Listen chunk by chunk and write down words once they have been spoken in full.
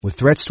With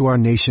threats to our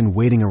nation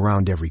waiting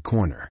around every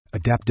corner,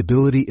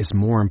 adaptability is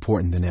more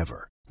important than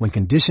ever. When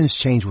conditions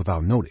change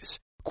without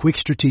notice, quick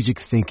strategic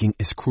thinking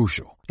is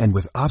crucial. And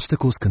with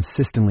obstacles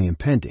consistently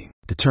impending,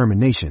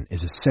 determination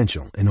is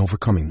essential in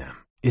overcoming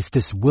them. It's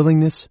this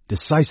willingness,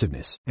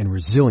 decisiveness, and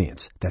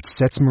resilience that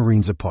sets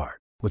Marines apart.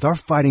 With our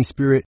fighting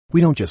spirit, we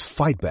don't just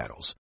fight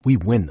battles, we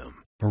win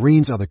them.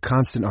 Marines are the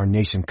constant our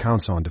nation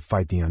counts on to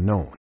fight the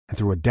unknown. And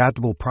through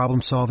adaptable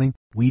problem solving,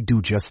 we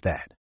do just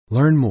that.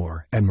 Learn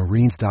more at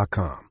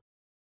marines.com.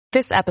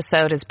 This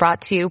episode is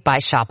brought to you by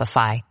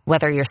Shopify.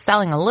 Whether you're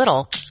selling a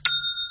little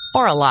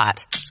or a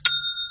lot,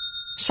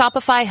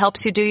 Shopify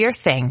helps you do your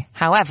thing,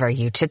 however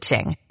you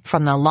cha-ching.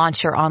 From the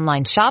launch your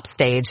online shop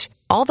stage,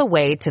 all the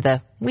way to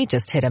the we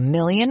just hit 1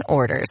 million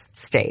orders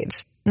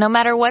stage. No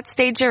matter what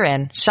stage you're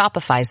in,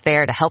 Shopify's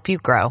there to help you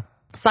grow.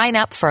 Sign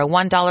up for a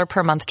 $1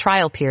 per month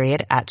trial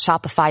period at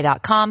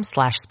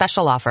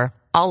shopify.com/special offer,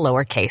 all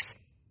lowercase.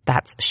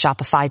 That's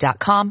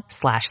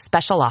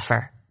shopify.com/special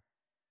offer.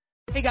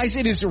 Hey guys,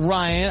 it is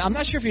Ryan. I'm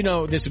not sure if you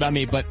know this about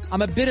me, but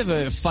I'm a bit of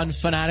a fun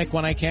fanatic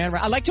when I can.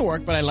 I like to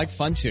work, but I like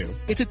fun too.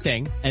 It's a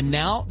thing. And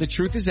now the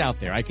truth is out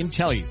there. I can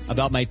tell you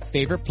about my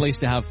favorite place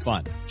to have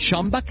fun.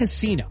 Chumba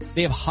Casino.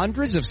 They have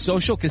hundreds of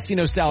social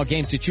casino style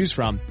games to choose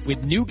from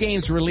with new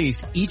games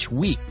released each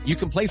week. You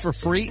can play for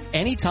free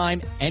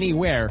anytime,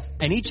 anywhere.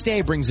 And each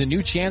day brings a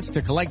new chance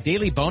to collect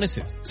daily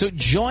bonuses. So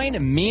join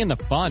me in the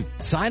fun.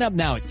 Sign up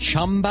now at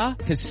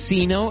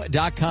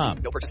ChumbaCasino.com.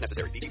 No purchase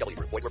necessary. VGW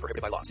Group. Void where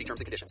prohibited by law. See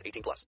terms and conditions. 18+.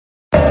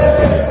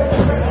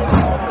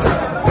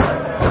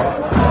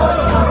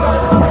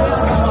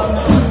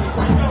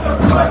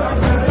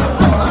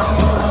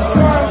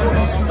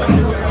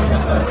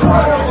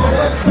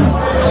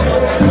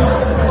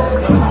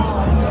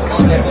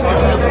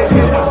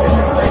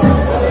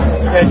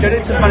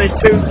 Jennings has managed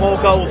 2 more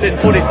goals in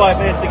 45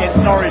 minutes against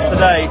Norwich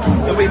today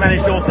than we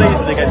managed all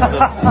season against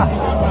them.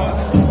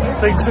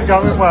 Things are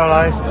going well,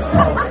 eh?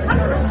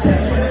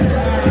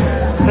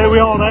 Here we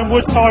are then,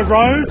 Woodside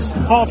Road,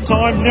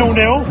 half-time,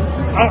 0-0.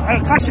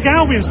 A classic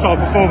Albion style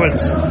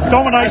performance.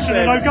 Domination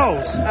and no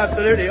goals.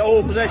 Absolutely,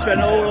 all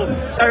possession, all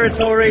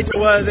territory to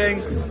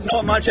Worthing.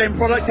 Not much end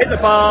product, hit the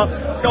bar,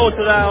 goals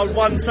allowed,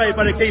 1 saved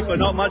by the keeper,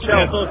 not much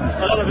else. Yeah.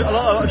 A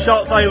lot of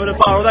shots over the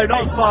bar, although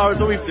not as far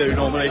as we do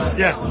normally.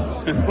 Yeah.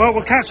 Well,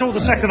 we'll catch all the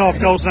second half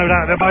goals, no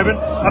doubt, at the moment.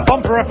 A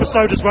bumper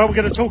episode as well. We're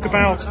going to talk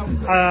about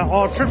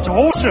our trip to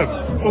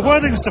Horsham for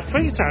Worthing's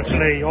defeat,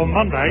 actually, on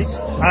Monday.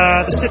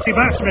 The City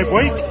match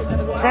midweek.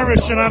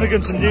 Various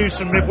shenanigans and news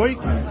from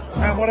midweek.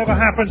 And whatever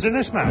happens in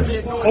this match.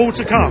 All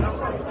to come.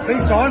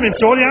 Big time.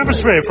 Enjoy the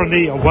atmosphere from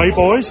the away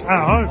boys at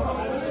home.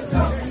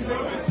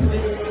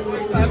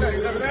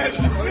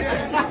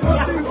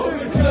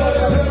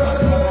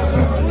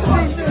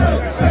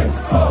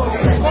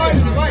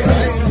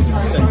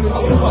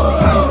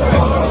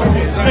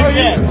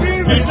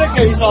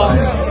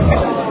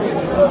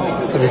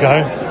 There we go.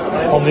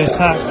 On the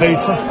attack,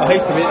 Peter. I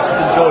hate to admit it's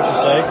St George's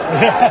Day.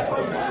 Yeah.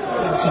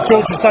 St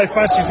George's Day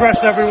fancy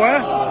dress everywhere.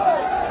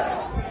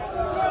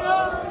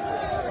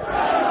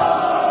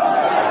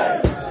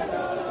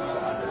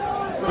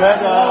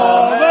 Red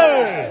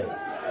Army!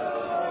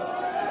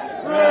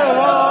 Red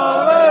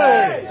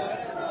Army!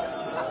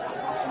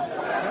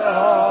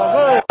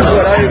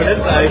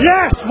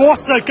 Yes, what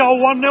a goal,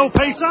 1-0,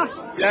 Peter.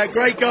 Yeah,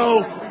 great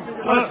goal.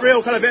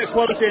 Real kind of bit of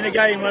quality in the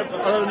game,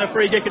 other than a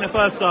free kick in the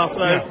first half.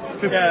 So,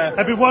 yeah.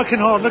 They've been working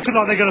hard, looking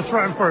like they're going to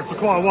threaten for it for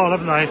quite a while,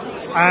 haven't they?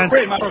 And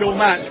pretty much all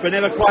match, but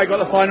never quite got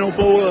the final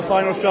ball or the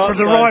final shot.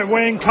 From the right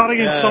wing, cutting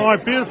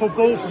inside, beautiful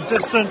ball from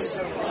distance.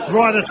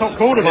 Right in the top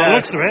corner by the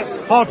looks of it.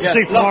 Hard to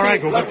see from our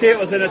angle. Lucky it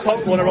was in the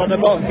top corner on the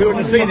bottom. We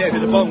wouldn't have seen it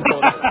in the bottom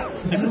corner.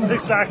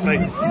 Exactly.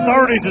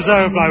 Thoroughly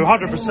deserved though,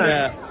 100%.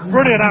 Yeah.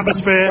 Brilliant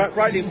atmosphere.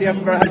 Rightly, they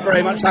haven't had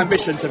very much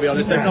ambition, to be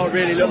honest. They've not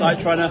really looked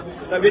like trying to...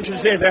 They'll be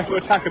interested to see if they have to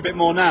attack a bit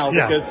more now,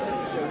 because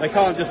they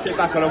can't just sit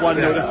back on a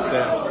 1-0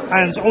 deficit.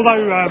 And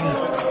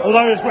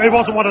although it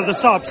wasn't one of the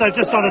subs, they've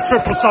just done a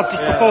triple sub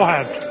just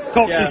beforehand.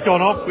 Cox has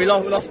gone off. We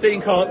lost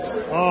Dean Cox.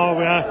 Oh,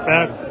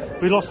 yeah.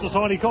 We lost the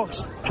tiny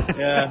Cox.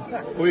 Yeah.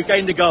 Well, we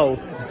gained a goal.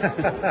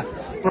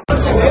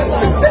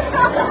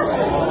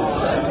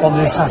 On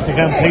the attack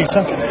again,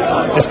 Peter.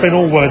 It's been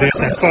all worthy,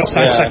 isn't it? First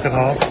and second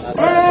half.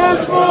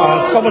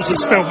 Someone's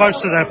just spilled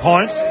most of their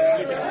pint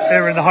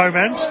here in the home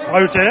end.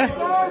 Oh dear.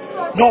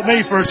 Not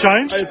me for a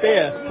change. No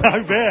beer.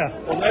 No beer.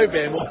 Well, no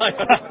beer. Why?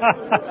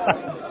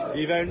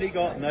 You've only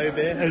got no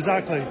beer.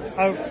 Exactly.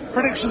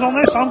 Predictions on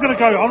this? I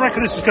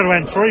reckon this is going to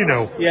end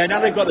 3-0. Yeah, now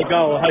they've got the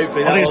goal,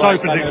 hopefully. I think it's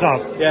opened things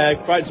up. Yeah,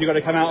 Brighton's got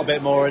to come out a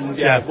bit more, and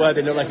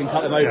Worthing look like they can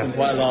cut them open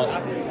quite a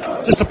lot.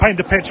 Just to paint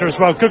the picture as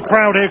well, good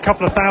crowd here, a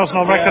couple of thousand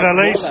I reckon at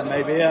least.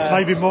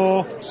 Maybe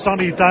more.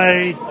 Sunny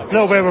day, a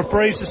little bit of a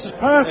breeze. This is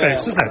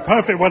perfect, isn't it?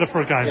 Perfect weather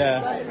for a game.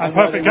 Yeah. And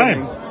perfect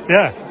game.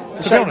 Yeah.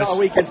 To be honest. Our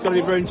weekend's going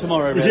to be ruined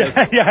tomorrow, really.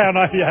 I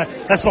know,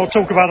 Let's not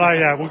talk about that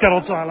yet. We'll get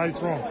on to that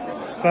later on.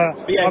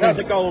 But yeah, if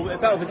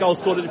that was a goal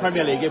scored in the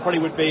Premier League, it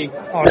probably would be.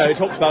 It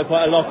talks about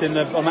quite a lot on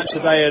Match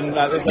of the Day, and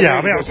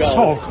it was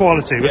top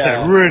quality, wasn't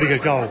it? Really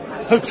good goal.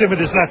 Hooks in with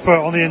his left foot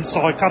on the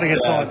inside, cutting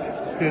inside.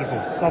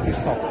 Beautiful, lovely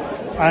stuff.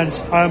 And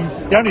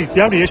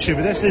the only issue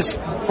with this is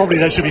probably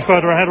they should be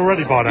further ahead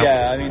already by now.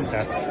 Yeah, I mean,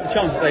 the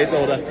chances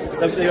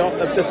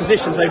the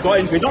positions they've got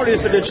into, not really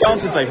the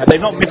chances they've had,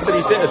 they've not missed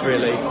any sitters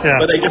really,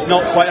 but they just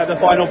not quite have the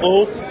final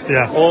ball.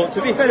 Yeah. Or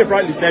to be fair to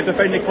Brightly, they've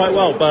defended quite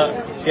well, but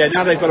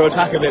now they've got to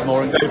attack a bit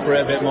more and go for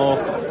it a bit more.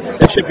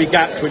 There should be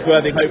gaps which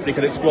Worthing hopefully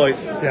can exploit.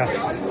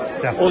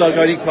 Yeah. Or they'll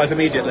go and equalise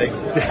immediately.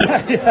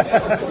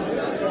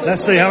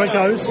 Let's see how it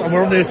goes, and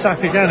we're on the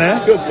attack again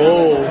here. Good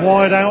ball.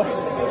 Wide out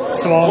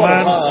to our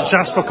man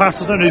Jasper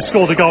Patterson, who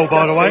scored the goal,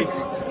 by the way.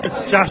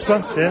 Jasper,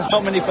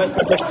 Not many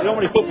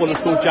footballers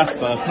called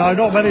Jasper. No,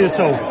 not many at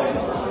all.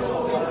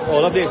 Oh,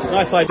 lovely,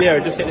 nice idea,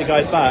 just get the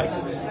guys back.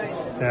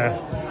 Yeah,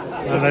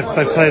 and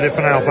they've played it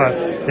for now, but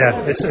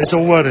it's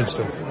all Worthing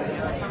still.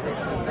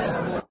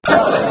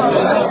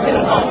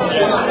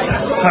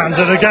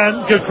 Patterson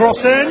again, good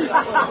cross in.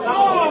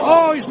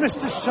 Oh, he's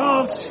missed his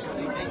chance. To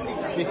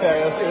be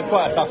fair, it was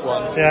quite a tough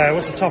one. Yeah, it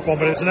was a tough one,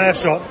 but it's an air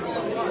shot.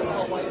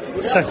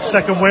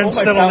 Second win,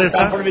 almost still on the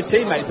attack. One of his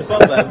teammates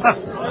above them.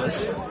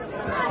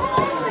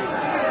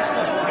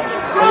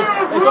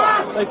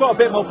 they've got a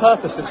bit more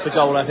purpose since the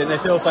goal, I think.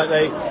 It feels like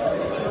they...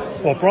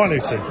 Or Brighton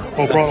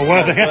or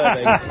Worthing.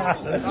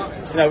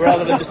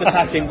 Rather than just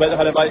attacking, but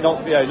kind of like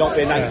not being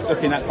looking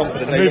that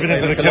confident. Moving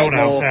into the kill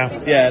now.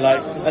 Like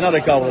another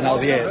goal and that'll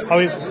be it. I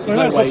mean,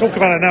 let's not talk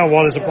about it now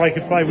while there's a break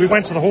of play. We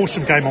went to the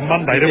Horsham game on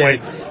Monday, didn't we?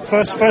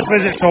 First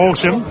visit to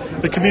Horsham,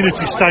 the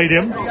community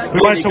stadium.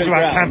 We won't talk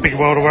about Camping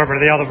World or whatever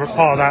the other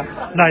part of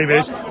that name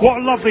is. What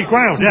a lovely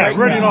ground,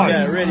 really nice.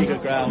 Yeah, really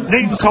good ground.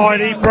 Neat and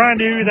tidy, brand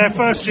new, their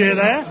first year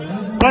there.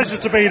 Pleasure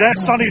to be there,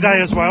 sunny day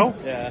as well.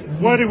 Yeah.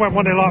 Worthing went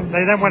 1-0 up,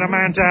 they then went a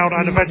man down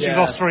and eventually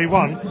lost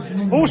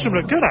 3-1. Horsham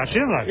looked good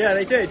actually, didn't they? Yeah,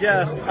 they did,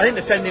 I think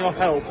the sending off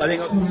helped. I think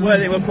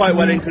Worthing were quite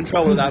well in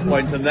control at that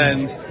point and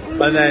then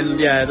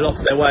they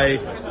lost their way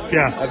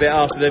a bit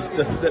after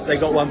they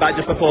got one back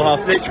just before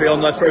literally on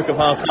the stroke of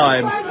half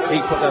time.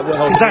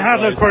 Because they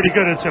had looked pretty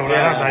good until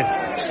now,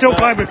 haven't they? Still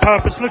playing with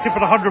purpose, looking for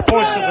the 100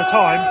 points at the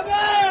time.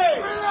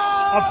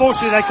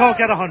 Unfortunately, they can't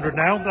get 100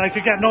 now. They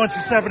could get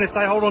 97 if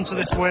they hold on to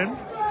this win.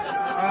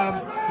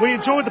 We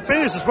enjoyed the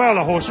beers as well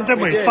at Horsham,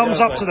 didn't we? Thumbs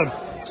up to them.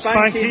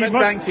 Spanky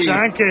McDanky,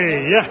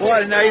 yes.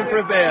 What a name for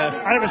a beer.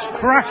 And it was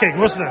cracking,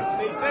 wasn't it?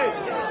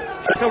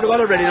 A couple of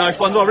other really nice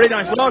ones. Well, really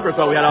nice lager as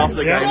well we had after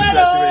the game. So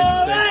that's really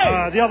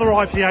interesting. The other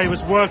IPA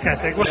was Work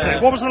Ethic, wasn't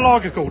it? What was the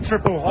lager called?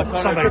 Triple Hop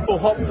something? Triple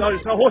Hop, no,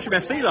 it's a Horsham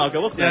FC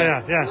lager, wasn't it?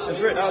 Yeah.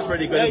 That was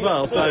really good as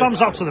well. So.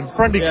 Thumbs up to them.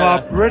 Friendly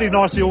club, really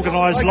nicely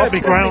organised, lovely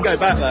ground. Go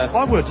back there.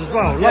 I would as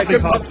well. Lovely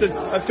good pub. pubs.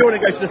 If you want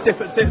to go to the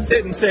sit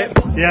and sip.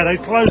 Yeah, they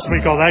closed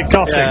we got there.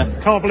 Gutting.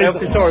 Can't believe they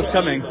obviously saw us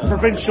coming.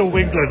 Provincial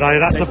England,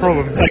 that's the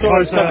problem. They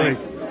closed early.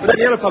 But then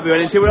the other pub we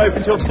went into were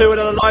open till 2 and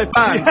a live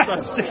band.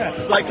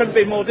 Couldn't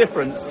be more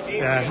different.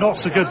 Yeah, not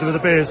so good with the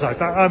beers though.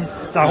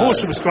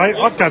 Horsham was great.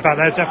 I'd go back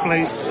there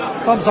definitely.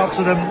 Thumbs up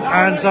to them.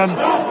 And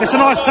it's a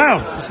nice town.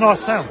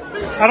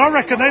 And I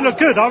reckon they look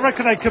good. I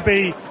reckon they could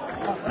be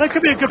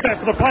a good bet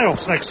for the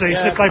playoffs next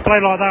season if they play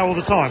like that all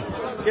the time.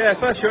 Yeah,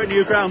 first year at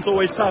new ground's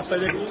always tough. So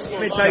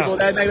mid-table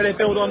there, maybe they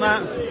build on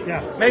that.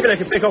 Yeah. Maybe they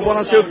can pick up 1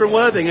 or 2 from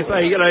Worthing if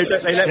they let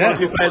 1 or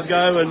 2 players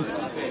go and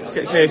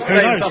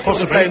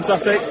stay in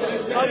Sussex.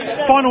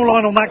 Final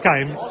line on that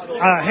game,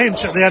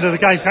 Hinch at the end of the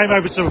game came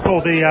over to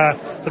record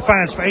the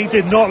fans, but he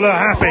did not look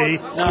happy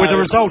with the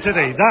result, did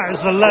he? That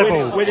is the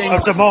level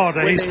of demand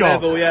that he's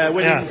got.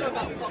 Winning.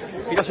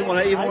 He doesn't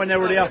want to, even when they're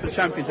already up in the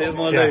Champions, he doesn't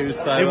want to lose.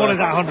 So, he wanted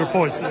that 100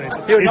 points, didn't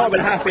he? He would not have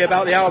been happy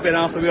about the Albion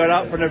after we were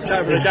up for the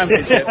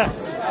Championship.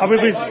 I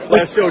mean,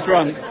 we're still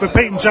drunk. With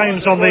Pete and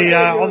James on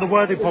the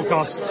Worthing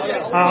podcast,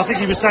 I think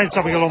he was saying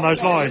something along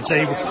those lines.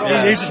 He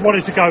just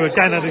wanted to go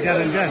again and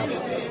again and again.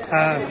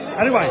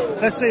 Anyway,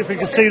 let's see if we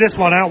can see this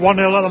one out.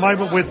 1-0 at the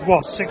moment with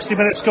 60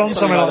 minutes gone?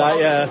 Something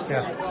like that,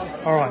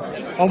 yeah. All right,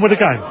 on with the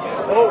game.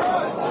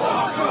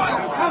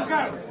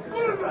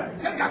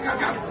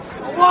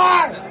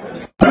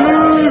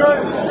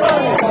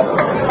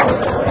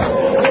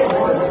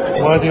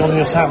 Worthing on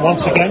the attack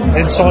once again,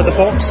 inside the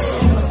box.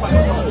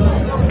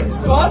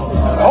 Oh!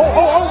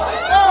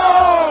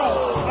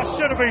 That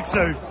should have been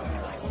 2.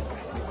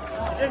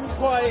 Didn't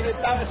quite. It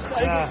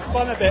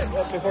spun a bit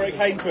before it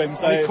came to him.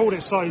 So he called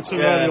it slightly too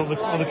early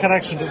on the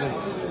connection, didn't he?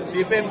 Have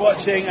you been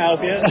watching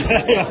Albion?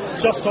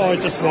 Just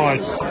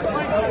wide.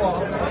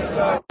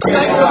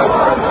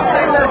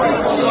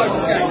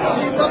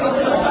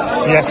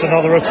 Yet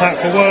another attack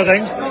for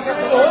Worthing.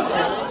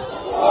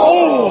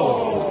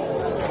 Oh!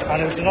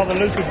 And it was another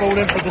looping ball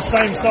in from the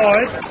same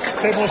side,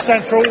 a bit more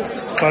central,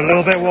 but a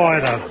little bit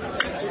wider.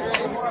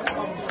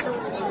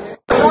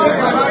 Do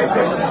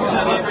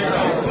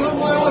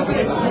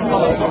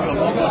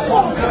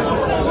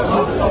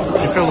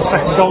you feel the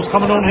second goal's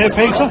coming on here,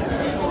 Peter?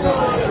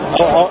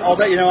 I'll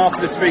let you know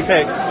after this free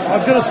kick.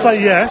 I'm going to say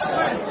yes,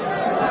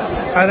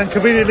 and then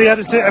conveniently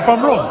edit it if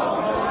I'm wrong.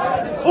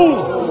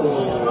 Ooh!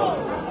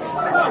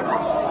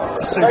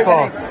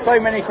 So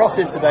many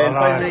crosses today and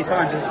so many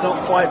times it's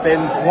not quite been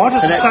Why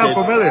does it sound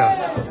familiar?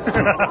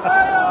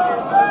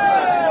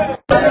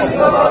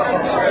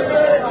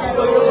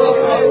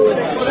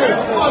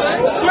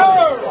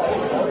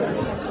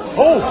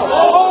 What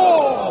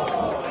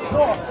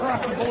a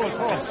cracking ball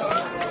across.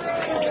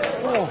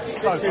 Oh,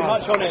 so Too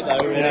fast. much on it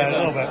though, really. Yeah, a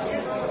little bit.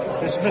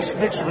 It's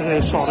mixed with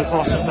a shot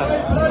across, isn't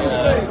it?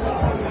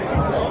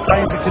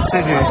 Danger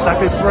continues. They've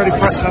been really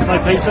pressing,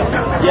 haven't they, Peter?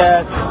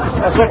 Yeah.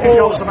 That's what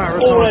goes a matter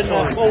of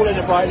time. All in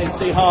the Brighton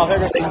C half,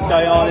 everything's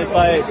going on. It's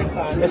like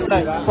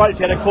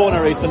Brighton had a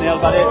corner recently, that's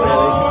about it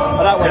really.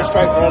 And that went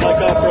straight for a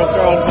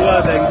throw on to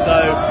Worthing,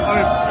 so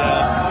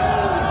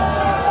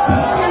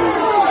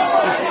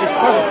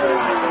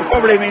it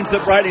probably means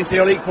that Brighton C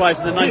will equalise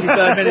in the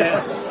 93rd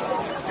minute.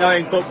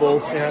 Going football.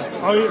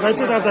 Yeah. Oh, they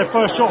did have their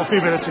first shot a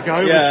few minutes ago,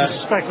 which was a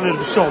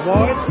speculative shot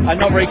wide. And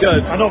not very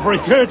good.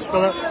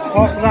 But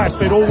after that it's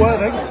been all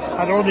Worthing,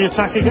 and they're on the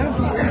attack again.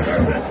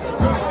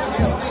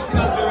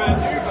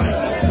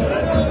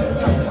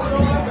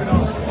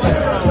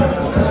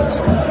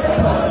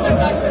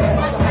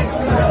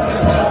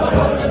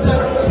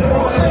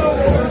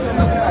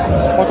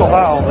 I got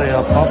that on the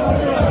pump.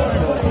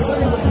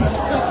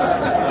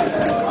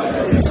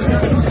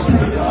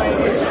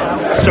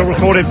 Still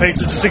recording,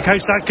 Peter, just in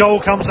case that goal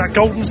comes, that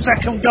golden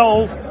second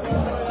goal.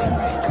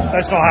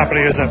 That's not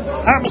happening, is it?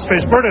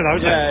 Atmosphere's brilliant though,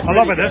 isn't it? I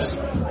love this.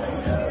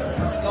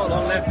 Not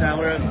long left now,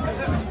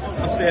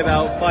 must be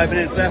about 5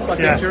 minutes left by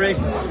century.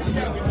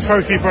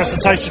 Trophy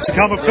presentation to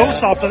come, of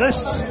course, after this.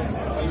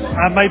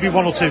 And maybe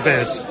 1 or 2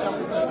 beers.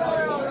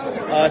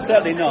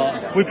 Certainly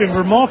not. We've been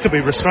remarkably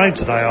restrained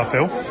today, I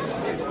feel.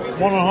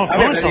 1.5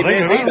 pints, I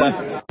think.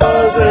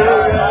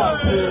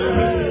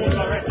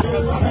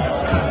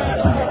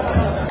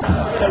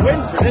 The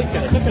wind's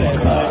ridiculous, look at it.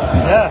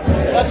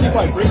 It's actually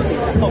quite breezy.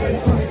 That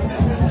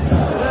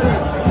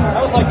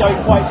was like going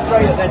quite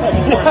straight and then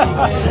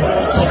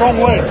strong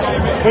wind.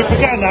 We're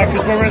forgetting that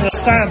because we're in the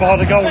stand behind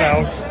the goal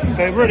now.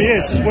 But it really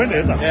is, it's windy,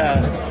 isn't it? Yeah.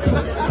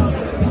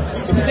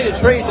 You can see the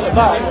trees at the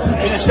back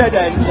in the shed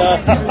end.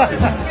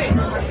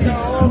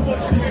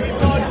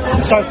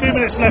 So a few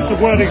minutes left of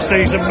Worthing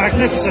season,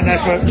 magnificent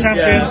effort,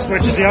 champions,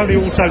 which is the only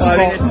auto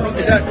spot.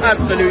 It's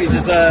absolutely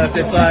deserved.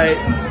 It's like,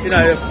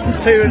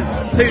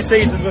 two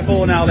seasons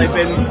before now they've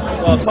been,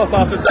 top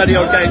after 30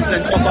 odd games,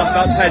 then top after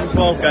about 10,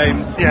 12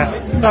 games. Yeah.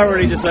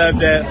 Thoroughly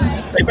deserved it.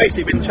 They've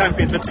basically been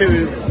champions for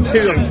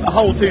a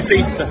whole 2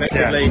 seasons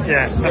effectively.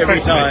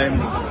 Every time.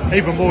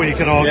 Even more you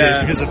can argue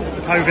because of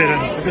COVID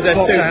and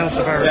lockdowns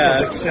of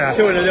various topics.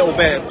 2 in a little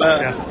bit,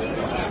 but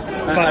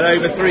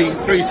over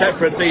three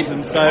separate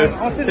seasons. So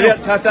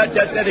to have that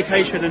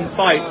dedication and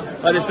fight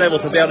at this level,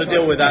 to be able to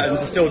deal with that, and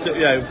to still,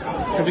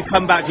 to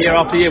come back year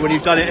after year when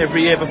you've done it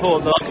every year before,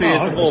 the last 2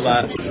 years before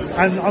that.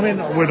 And I mean,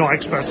 we're not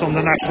experts on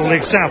the National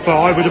League South, but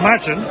I would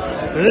imagine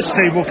that this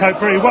team will cope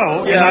pretty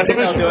well in that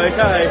division. They'll do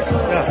okay.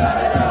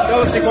 They're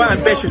obviously quite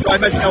ambitious. I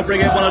imagine they'll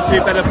bring in 1 or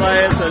 2 better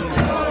players, and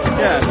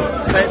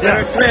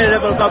they're a clear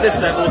level above this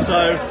level.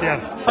 So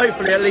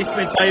hopefully at least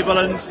mid-table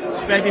and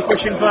maybe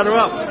pushing further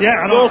up.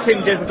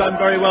 Dorking have done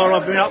very well.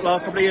 I've been up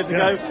last couple of years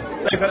ago.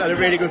 They've had a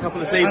really good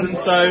couple of seasons,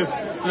 so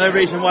no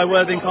reason why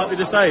Worthing can't do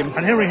the same.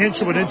 And hearing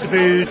Hinchelwood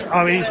interviewed,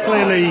 I mean, he's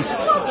clearly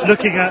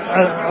looking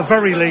at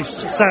very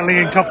least settling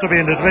in comfortably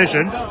in the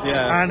division,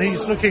 and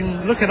he's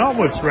looking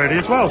upwards really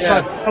as well. So,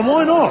 and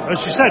why not?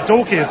 As you said,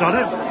 Dorking have done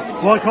it.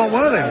 Why can't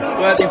Worthing?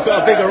 Worthing's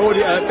got a bigger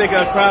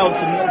crowd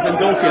than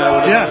Dorking.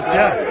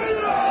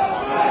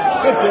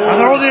 Good ball. And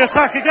they're on the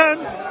attack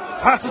again.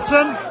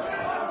 Patterson.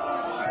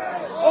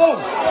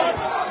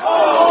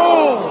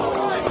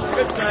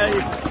 Good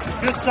save.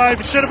 Good save.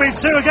 It should have been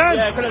 2 again.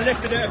 Yeah, could have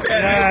lifted it a bit.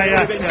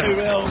 Been 2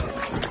 real.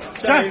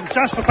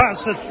 Jasper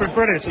Patterson's been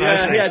brilliant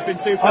today. He has been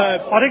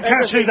superb. I didn't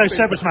catch who they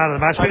said was man of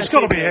the match, but it's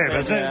got to be him,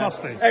 isn't it? It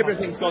must be.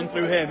 Everything's gone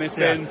through him. It's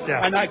been,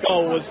 and that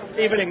goal was,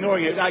 even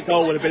ignoring it, that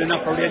goal would have been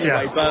enough probably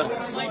anyway. But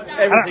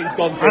everything's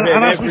gone through him.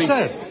 And as we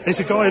said, it's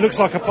a guy who looks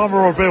like a plumber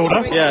or a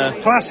builder.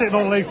 Classic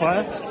non-league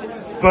player,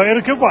 but in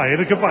a good way.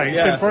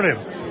 He's been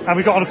brilliant. And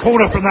we got on a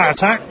corner from that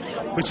attack,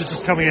 which is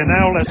just coming in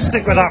now. Let's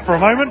stick with that for a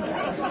moment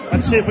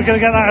and see if we're going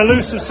to get that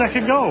elusive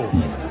second goal.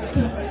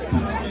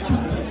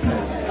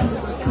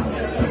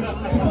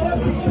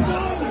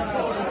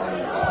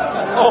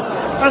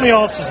 And the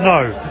answer's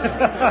no.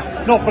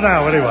 Not for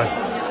now, anyway.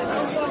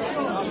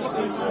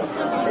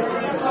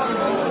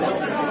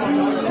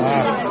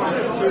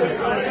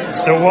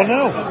 Still 1-0.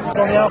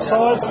 On the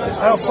outside.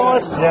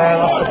 Yeah,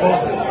 that's the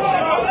ball.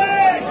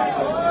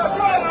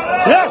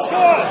 Yes,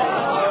 good!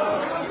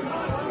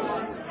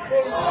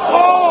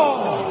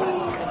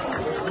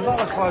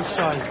 Another close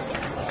save.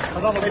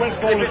 Another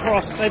wet ball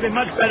across. They've been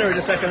much better in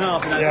the second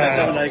half in that sense,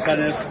 haven't they?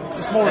 Kind of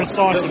just more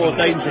incisive, more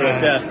dangerous.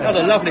 That was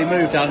a lovely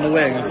move down the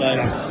wing.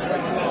 So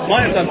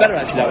might have done better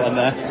actually, that one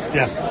there.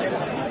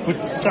 We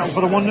settle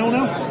for the 1-0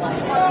 now?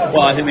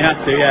 Well, I think we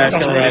have to. It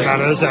doesn't really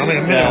matter, does it? I mean,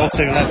 a minute or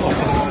 2 left.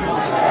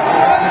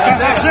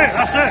 That's it.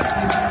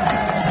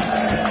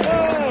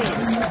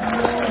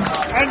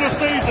 End of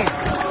season.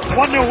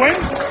 1-0 win.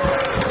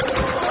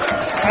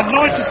 And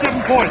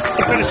 97 points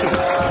to finish it.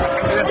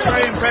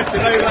 Very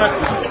impressive over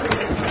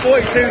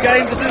 42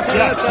 games, isn't it?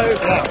 So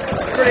it's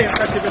a pretty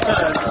impressive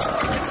return.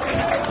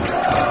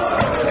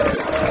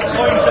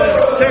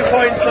 2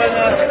 points and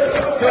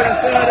 2 and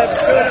a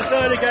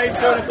third a game,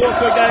 2 and a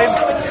quarter a game.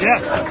 Yeah.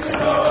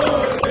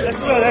 Let's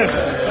do this.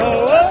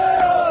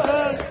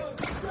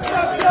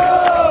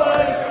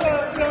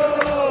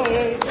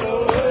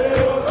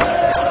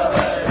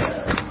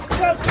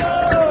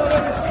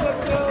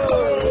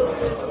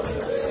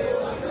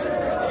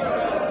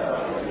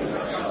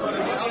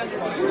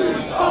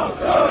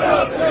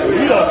 We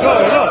are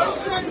going up.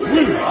 We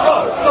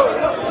are going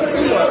up.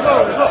 We are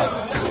going up.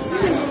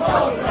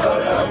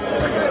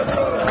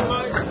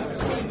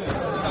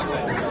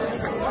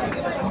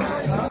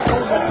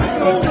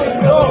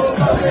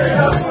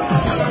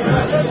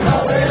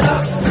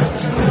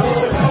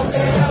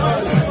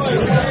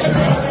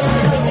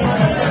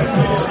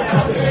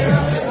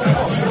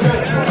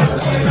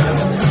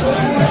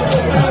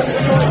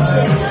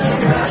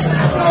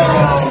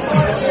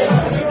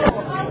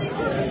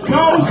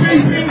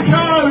 Goalkeeping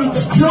coach,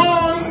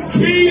 John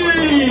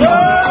Keeley.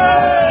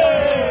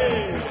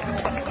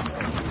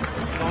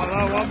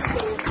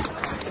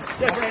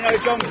 Definitely know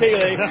John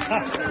Keeley. I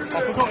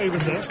forgot he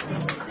was there.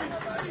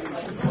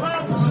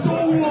 Club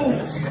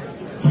Stalwarts,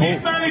 Chief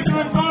Manager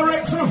and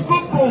Director of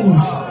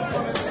Footballs.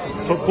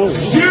 Football.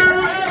 Stu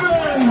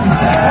Evans.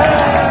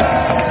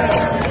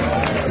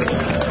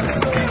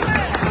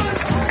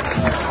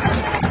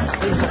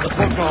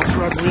 The podcast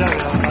referee,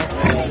 aren't they?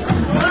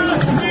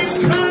 Wrestling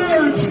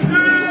coach,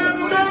 Dan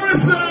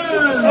Morrison.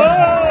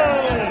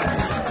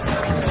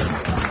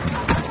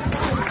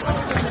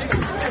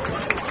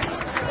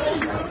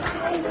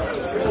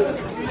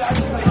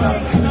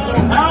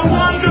 Our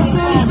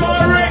wonderful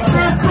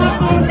Director of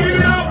Football, give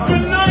it up for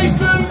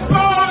Nathan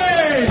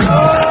Boyd.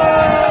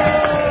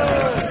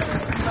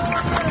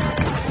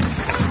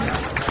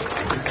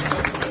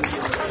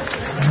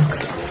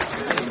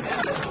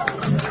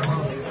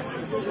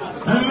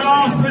 And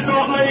last but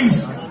not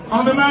least,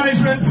 on the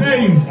management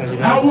team,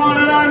 our one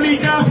and only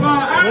gaffer,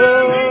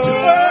 Alan Mitchell.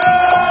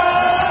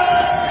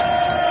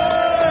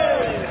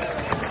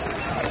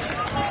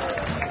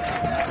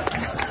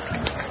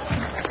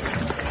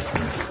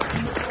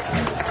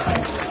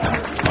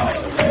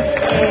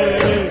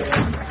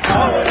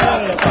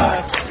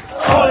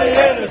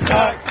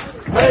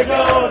 We're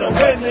gonna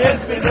win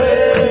this league.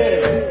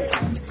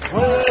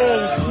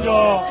 Where's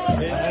your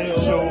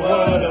angel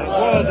worthy?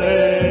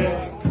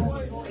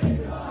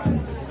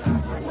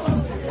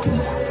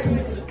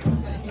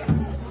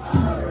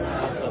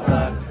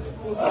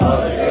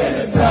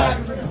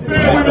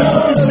 Bear with us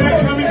for a sec,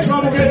 I'm in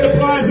trouble getting the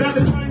players out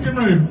of the changing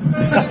room.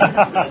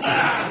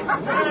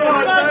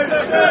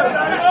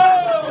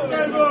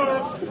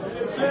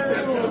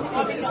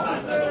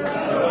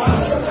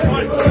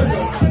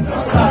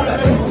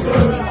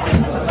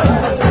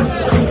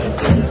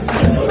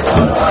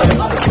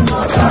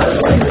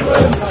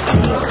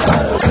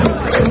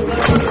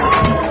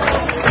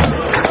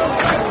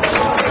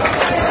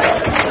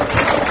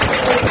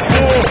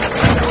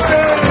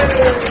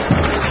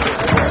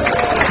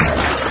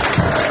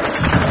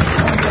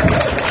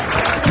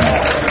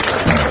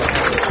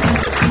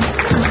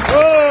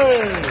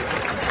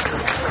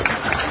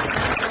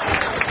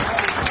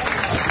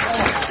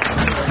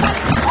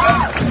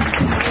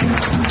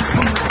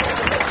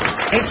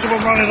 Hitchell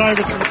running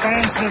over to the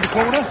fans near the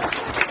corner.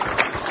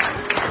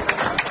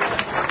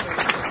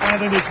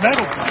 Handing his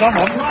medal to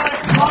someone.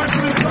 Time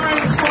for the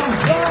grand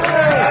sponsor.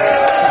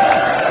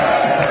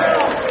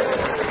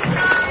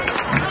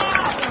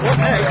 What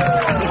the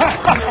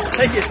heck?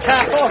 Take his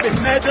cap off, his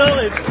medal,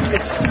 his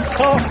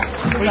top.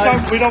 We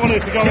don't want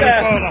it to go any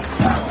further.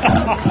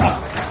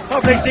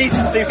 Can't take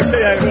decency for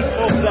 2 hours.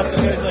 Forces us to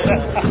do it.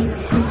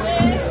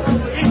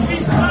 It's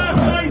his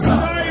birthday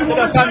today. Did a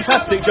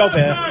fantastic job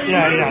here.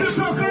 Yeah, he has.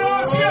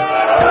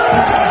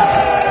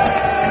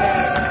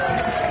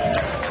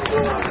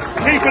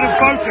 Keeping them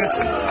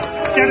focused,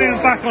 getting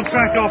them back on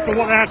track after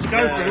what they had to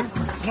go through,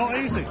 it's not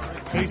easy.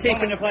 He's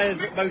Keeping the players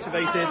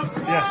motivated.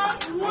 Yeah.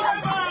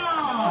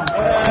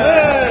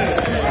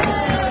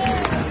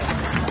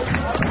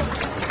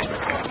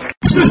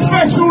 It's a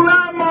special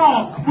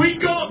landmark. We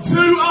got to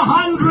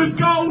 100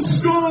 goals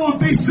scored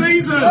this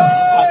season. The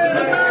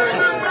man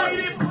that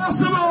made it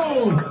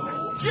possible,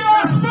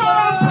 Jasper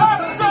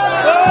Pafton.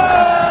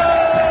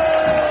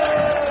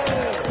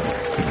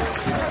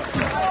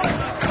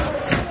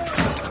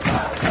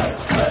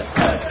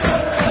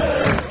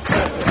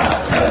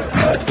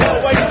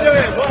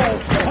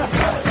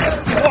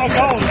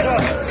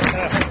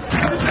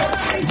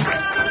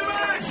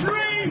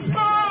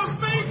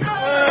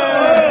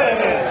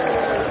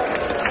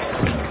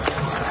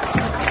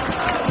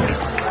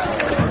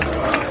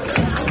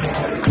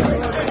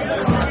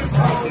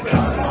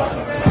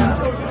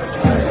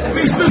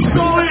 Mr.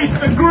 Solid,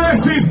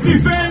 aggressive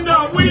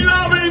defender, we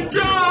love him,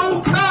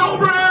 Joel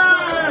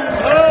Culbran!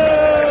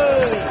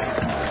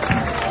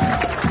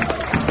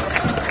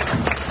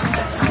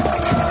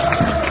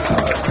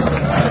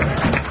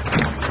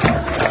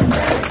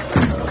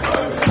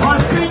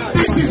 I think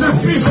this is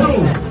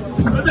official,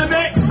 but the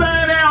next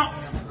man out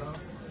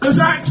has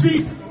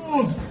actually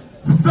scored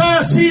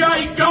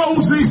 38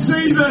 goals this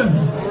season.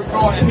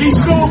 He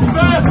scored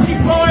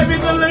 35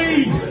 in the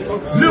league.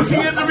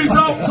 looking at the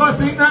results, I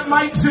think that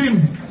makes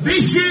him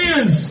this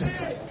year's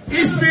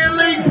Isthmian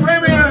League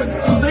Premier,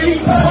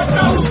 the top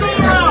goal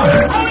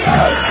scorer. Ollie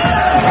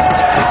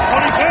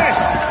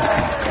Best.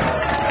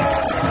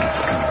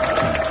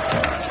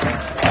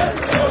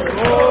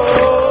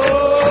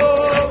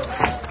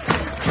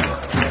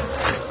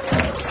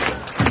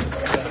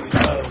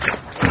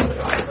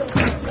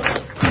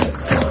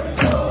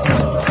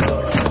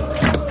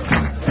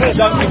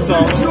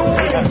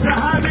 To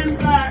have him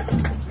back,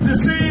 to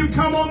see him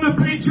come on the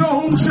pitch at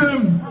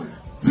Horsham,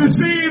 to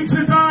see him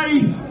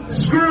today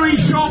screw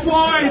his shot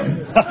wide.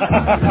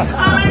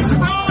 Alex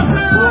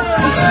Parsons!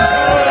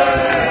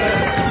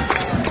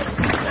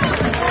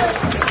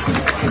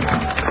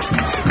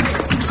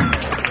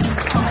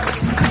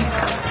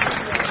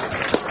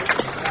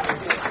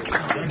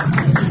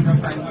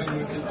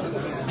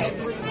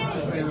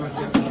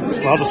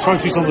 Well, the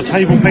trophy's on the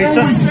table,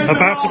 Peter,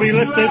 about to be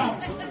lifted.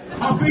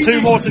 Two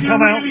more to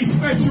come out. Really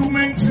special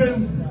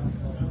mention.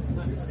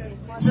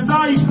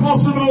 Today's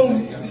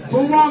possible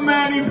for one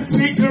man in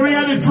particular. He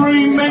had a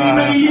dream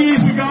many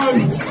years ago.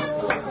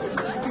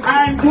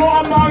 And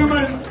what a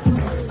moment.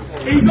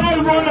 He's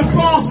over on the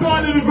far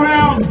side of the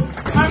ground.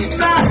 A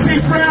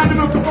massive round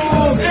of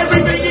applause.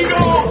 Everything he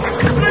got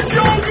for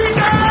Georgie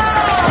Dow!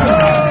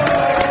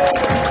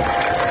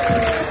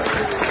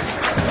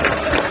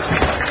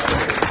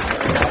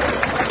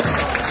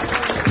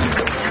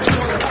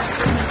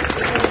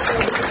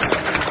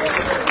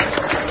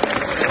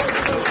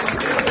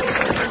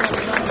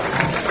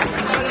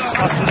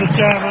 The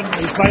German,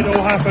 he's made it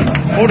all happen.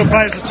 All the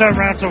players have turned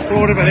around to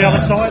applaud him at the other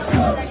side.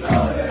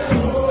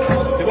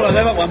 He got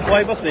them at one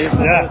point, wasn't he?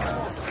 Yeah,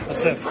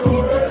 that's it.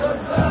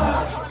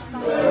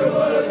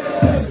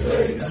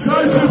 So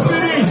to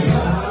finish,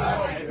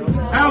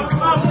 our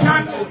club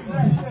captain,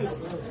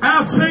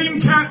 our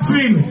team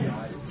captain,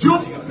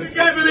 John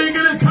together, they're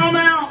going to come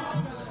out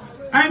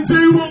and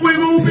do what we've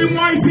all been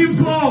waiting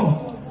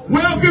for.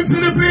 Welcome to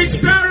the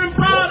pitch, Darren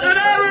Bart and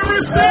Aaron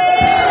Racine!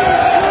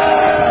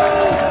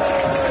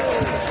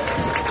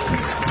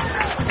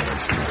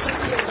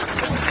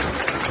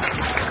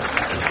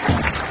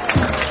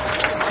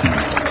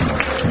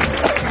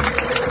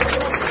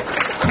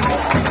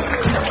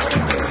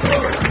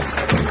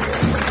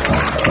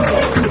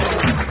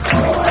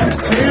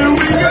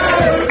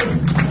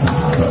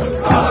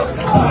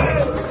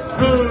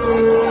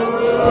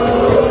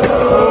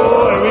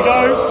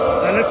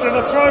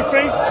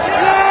 Trophy.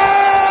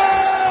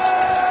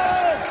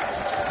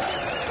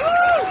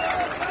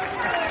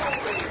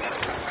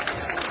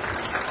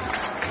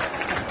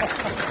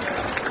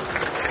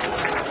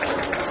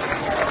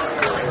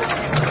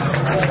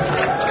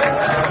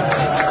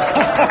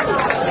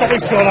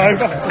 Something's gone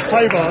over the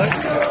table, I think.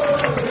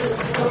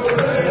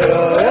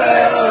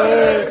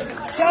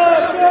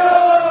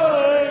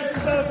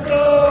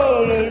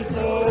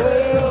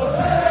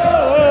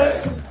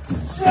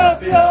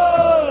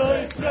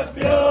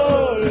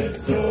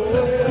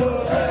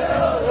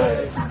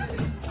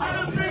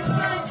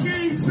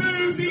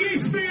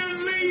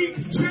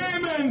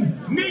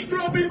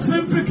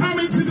 For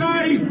coming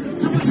today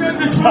to present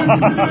the trophy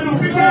to the little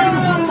big round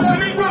of applause to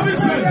Nick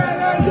Robinson.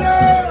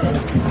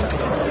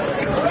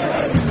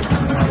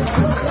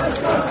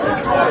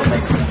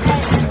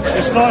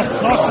 It's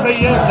nice to meet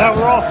you. Now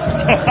we're off.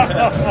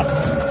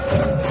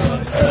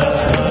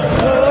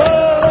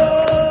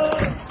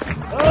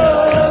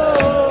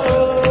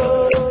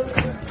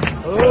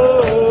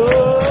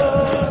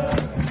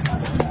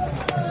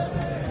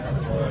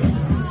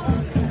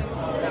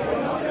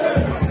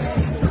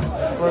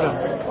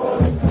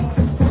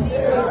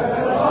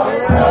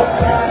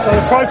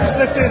 Trophy's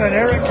lifted and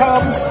here it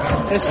comes.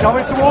 It's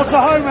coming towards the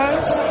home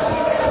ends.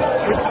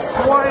 It's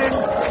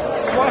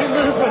swaying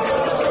movements.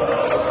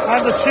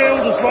 And the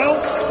shield as well.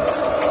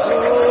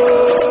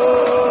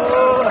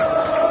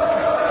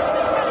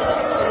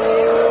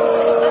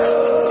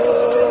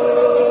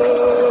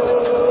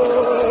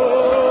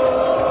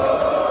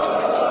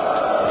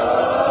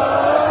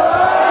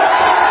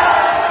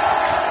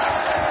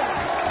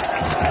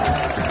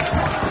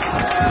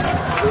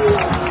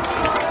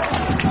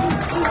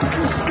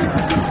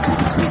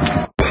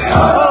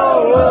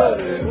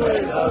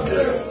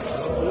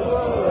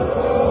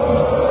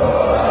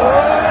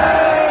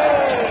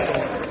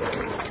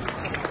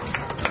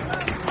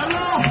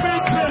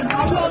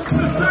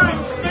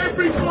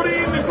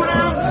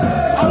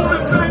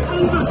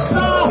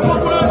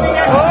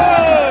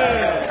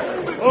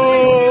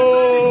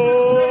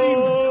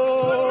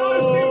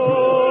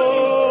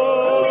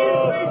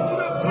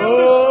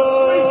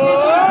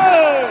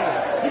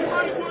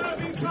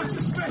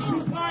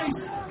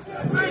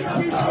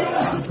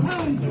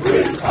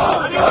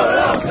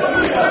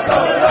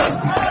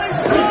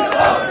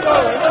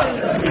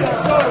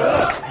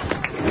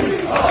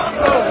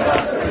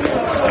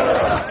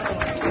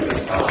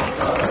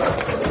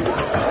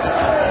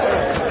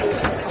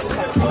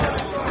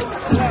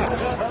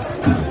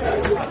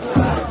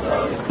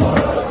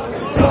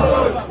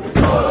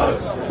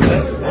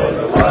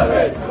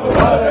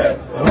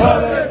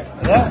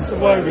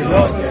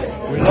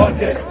 We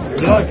like it. We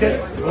like it.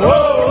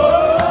 Whoa!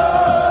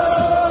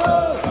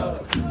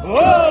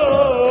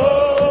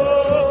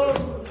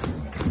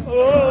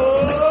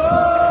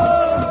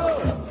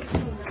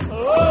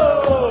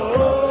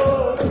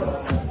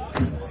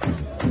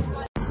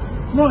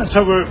 Right,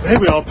 so here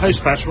we are,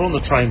 post-match. We're on the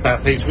train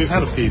back, Peter. We've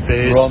had a few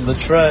beers. We're on the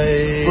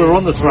train. We're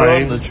on the train.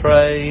 We're on the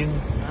train.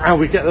 How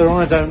we get there,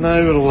 I don't know,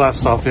 and all that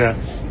stuff, yeah.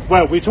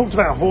 Well, we talked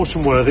about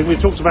Horsham Worthing. We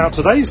talked about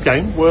today's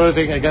game,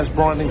 Worthing against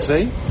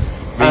Brightlingsea.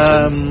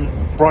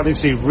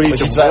 Brightlingsea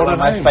Regent. Which is one of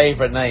my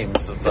favourite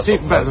names. It's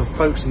even better than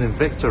Folkestone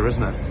Invicta,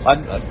 isn't it?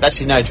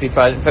 Actually, no, to be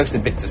fair,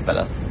 Folkestone Invicta's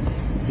better.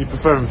 You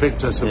prefer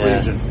Invicta to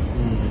Regent?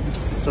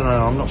 Don't know,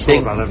 I'm not sure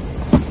about it.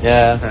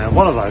 Yeah.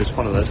 One of those.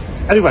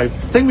 Anyway,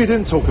 thing we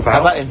didn't talk about.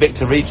 How about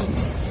Invicta Regent?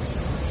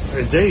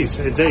 Indeed.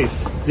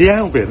 The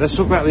Albion. Let's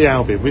talk about the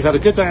Albion. We've had a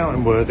good day out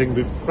in Worthing.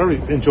 We've very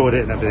enjoyed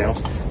it and everything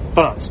else.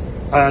 But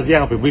the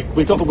Albion,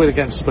 we got the win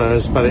against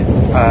Spurs, but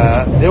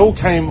it all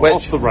came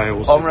off the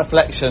rails. On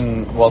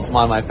reflection, was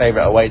one of my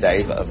favourite away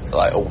days of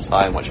all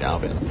time watching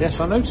Albion.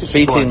 Yes, I noticed.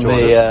 Beating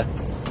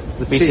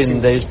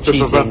those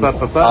cheating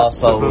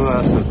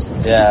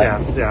arseholes.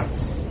 Yeah.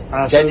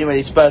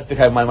 Genuinely, Spurs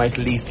became my most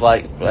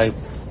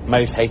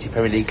most hated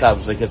Premier League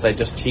clubs because they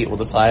just cheat all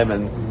the time,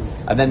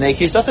 and then they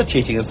accused us of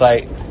cheating. It's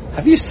like,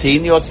 have you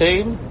seen your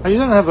team? You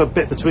don't have a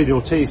bit between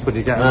your teeth when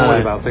you get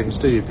annoyed about things,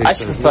 do you, Peter? I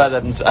prefer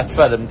them. I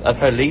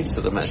prefer Leeds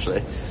to them,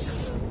 actually.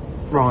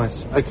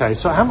 Right. Okay.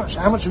 So how much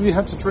have you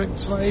had to drink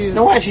today?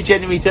 No, what I actually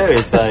genuinely do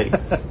is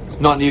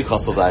not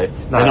Newcastle though.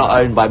 No. They're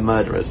not owned by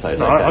murderers, so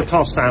it's okay. I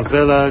can't stand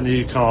Villa,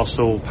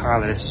 Newcastle,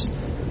 Palace,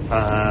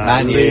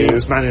 Man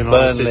Leeds, Man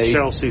United, Burnley,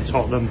 Chelsea,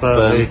 Tottenham,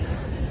 Burnley.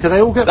 Can they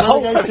all get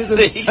relegated in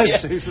the same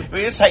season?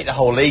 We're going to take the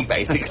whole league,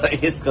 basically.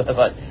 It's kind of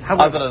like,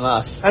 other than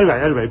us.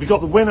 Anyway, we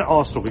got the win at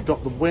Arsenal, we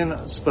got the win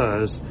at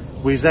Spurs.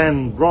 We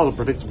then, rather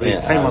predictably,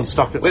 came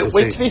unstuck at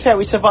City. To be fair,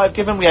 we survived,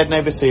 given we had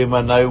no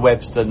Basuma, no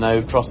Webster,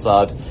 no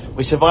Trossard.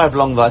 We survived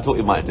longer than I thought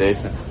we might do.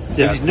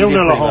 Yeah,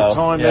 0-0 at half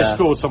time. They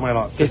scored somewhere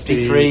like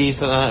 53,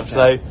 something like that.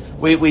 So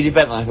we did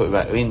better than I thought we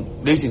might. I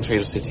mean, losing 3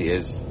 to City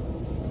is...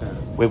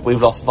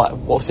 We've lost 5.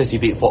 What City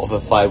beat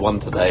Watford 5-1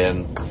 today,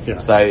 and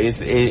so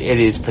it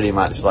is pretty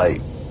much like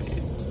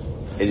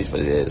it is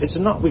what it is. It's a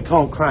nut we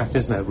can't crack,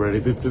 isn't it? Really,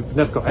 we've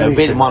never got anything. We've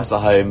beaten once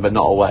at home, but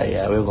not away.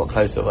 Yeah, we haven't got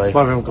close away.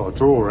 Well, we haven't got a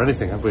draw or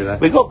anything, have we? There,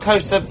 we got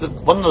close to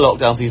one of the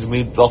lockdown season.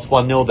 We lost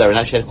 1-0 there, and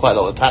actually had quite a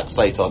lot of attacks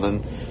late on,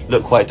 and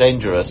looked quite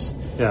dangerous.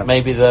 Yeah,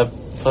 maybe the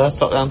first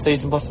lockdown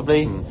season,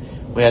 possibly.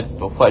 We had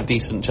quite a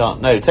decent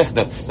chance. No,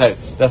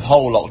 the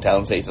whole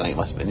lockdown season. I think it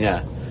must have been.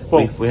 Yeah.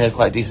 Well, we had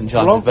quite decent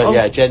chances,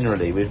 but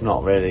generally we've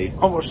not really.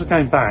 I watched the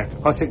game back.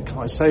 I think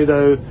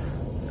Caicedo,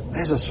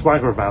 there's a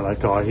swagger about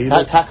that guy.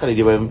 That tackle he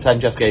did when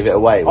Sanchez gave it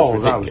away was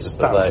ridiculous.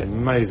 That was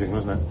amazing,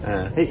 wasn't it?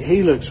 Yeah.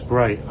 He looks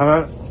great.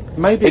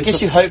 Maybe it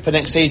gives you hope for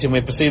next season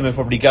with Basuma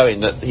probably going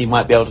that he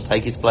might be able to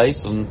take his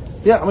place. And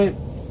yeah, I mean,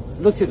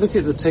 look at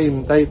the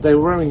team. They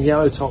were wearing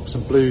yellow tops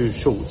and blue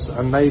shorts,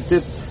 and they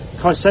did.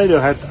 Caicedo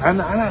had, and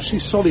actually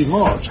Solly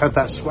March had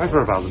that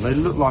swagger about them. They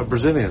looked like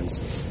Brazilians,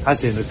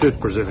 as in a good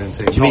Brazilian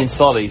team. Do you mean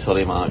Solly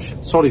March?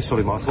 Solly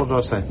March, what did I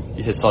say?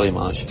 You said Solly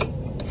March.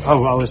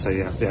 Oh, I would say,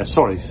 yeah,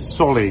 sorry March.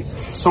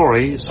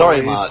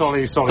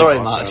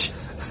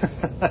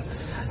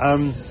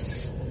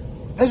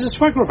 There's a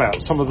swagger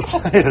about some of the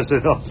players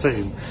in our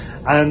team,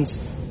 and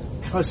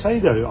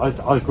Caicedo,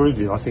 I agree with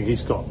you, I think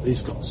he's got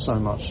so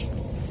much.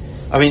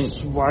 I mean,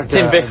 swagger.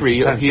 Tim Vickery,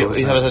 you had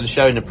a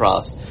show in the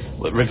past.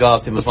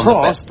 Regards him as one of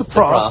the best,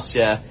 regards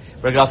him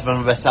as one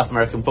of the best South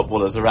American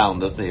footballers around,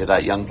 doesn't he?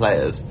 Like young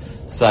players.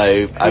 So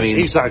I mean,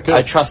 he's that good.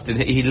 I trust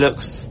in. He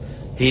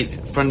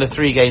from the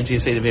 3 games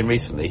you've seen of him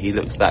recently, he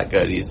looks that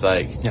good. He's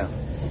like,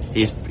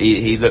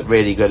 he looked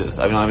really good.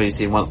 I've only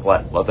seen once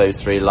of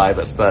those 3 live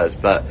at Spurs,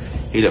 but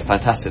he looked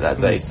fantastic that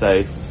day.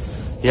 So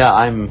yeah,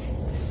 I'm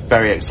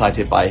very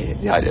excited by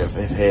the idea of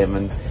him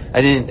and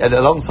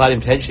alongside him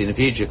potentially in the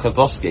future,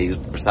 Kozlowski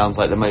sounds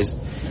like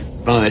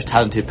one of the most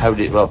talented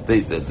Polish,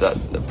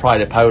 the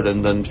pride of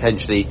Poland, and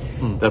potentially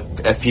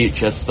a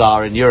future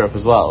star in Europe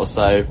as well.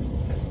 So,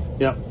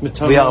 yeah,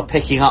 we are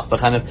picking up the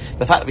fact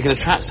that we can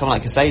attract someone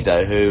like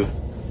Caicedo, who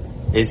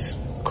is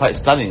quite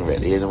stunning,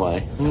 really, in a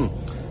way.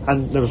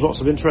 And there was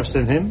lots of interest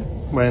in him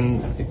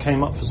when it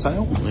came up for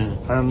sale,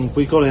 and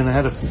we got in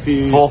ahead of a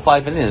few. 4 or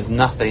 5 million is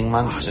nothing,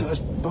 man. It's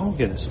a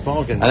bargain. It's a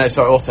bargain. I know.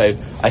 Sorry. Also,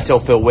 I still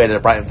feel weird as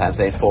a Brighton fan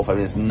saying 4 or 5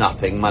 million is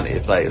nothing money.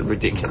 It's like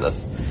ridiculous.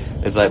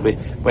 It's like we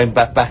went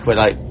back when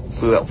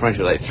we were up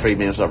promoted like 3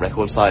 million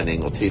record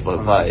signing or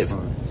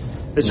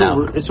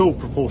 2.5. It's all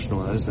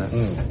proportional, though, isn't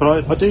it?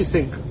 But I do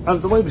think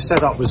the way we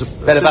set up was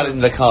better value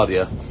than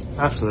Lecardia.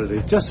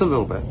 Absolutely, just a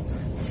little bit.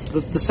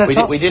 The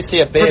setup. We did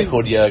see a beer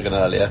called Jurgen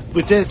earlier.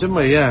 We did, didn't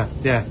we? Yeah.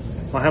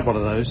 I had one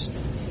of those.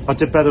 I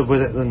did better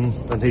with it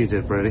than he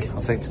did, really. I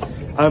think.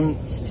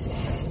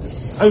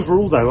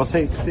 Overall, though, I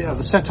think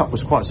the setup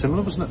was quite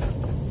similar, wasn't it?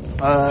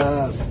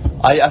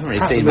 I haven't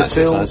really seen much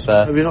of it,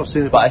 Have you not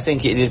seen it? But I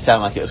think it did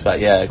sound like it was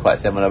quite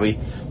similar. We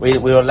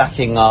were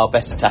lacking our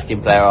best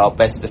attacking player, our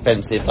best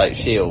defensive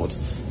shield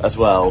as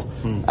well,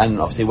 and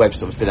obviously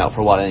Webster was been out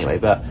for a while anyway.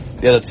 But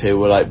the other two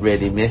were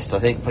really missed. I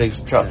think probably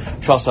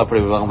Trossard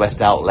probably was on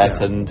best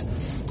outlet, and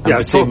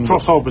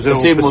Trossard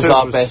was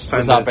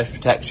our best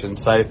protection.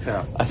 So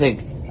I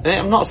think.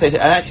 I'm not saying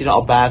actually not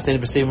a bad thing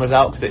if Basuma was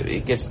out, because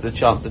it gives the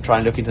chance to try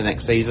and look into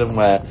next season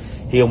where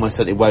he almost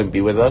certainly won't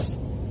be with us.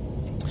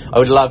 I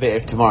would love it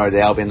if tomorrow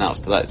the Albion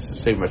announced that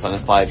Basuma is on a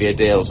 5-year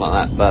deal or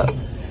something like that, but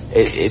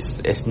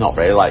it's not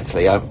very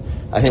likely. I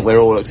think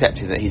we're all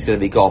accepting that he's going to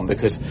be gone,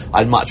 because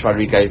I'd much rather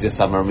he goes this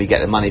summer and we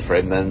get the money for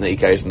him than that he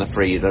goes on a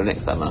free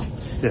next summer.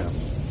 Yeah.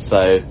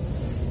 So,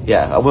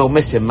 yeah, we'll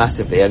miss him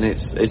massively, and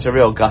it's a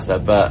real gutter,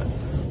 but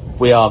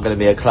we are going to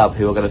be a club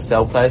who are going to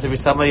sell players every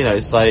summer.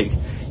 It's like,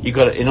 you've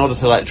got to, in order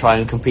to try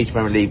and compete in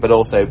Premier League, but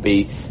also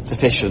be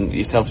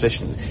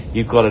self-sufficient,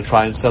 you've got to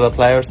try and sell a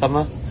player a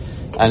summer.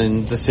 And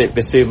in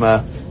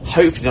Basuma,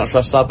 hopefully not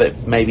Trossard,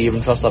 but maybe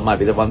even Trossard might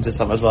be the one this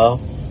summer as well.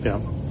 Yeah.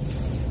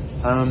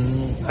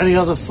 Any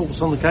other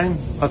thoughts on the game?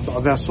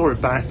 I saw it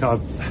back.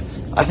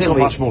 I think not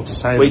much more to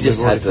say. We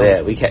just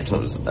we kept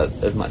on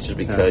as much as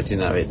we could.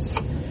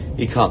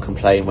 You can't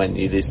complain when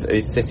you lose.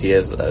 City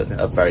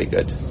are very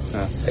good.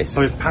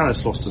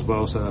 Palace lost as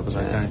well, so that was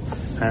okay.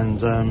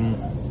 And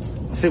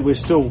I think we're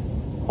still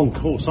on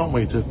course, aren't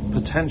we, to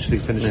potentially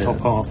finish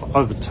top half,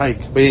 overtake.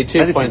 We need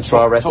 2 points for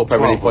our record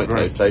Premier League point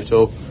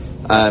total.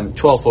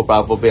 12 for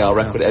Brad will be our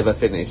record ever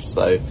finished,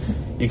 so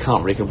you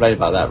can't really complain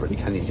about that, really,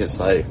 can you?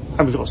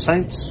 And we've got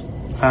Saints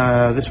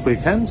this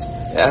weekend.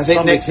 I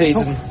think next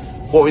season,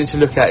 what we need to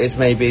look at is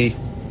maybe.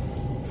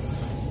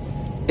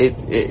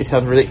 It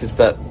sounds ridiculous,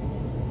 but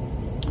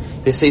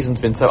this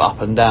season's been so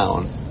up and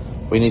down.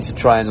 We need to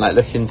try and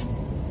look into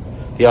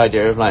the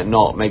idea of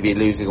not maybe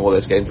losing all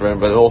those games around,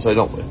 but also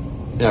not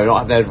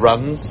having those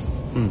runs.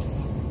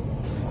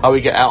 How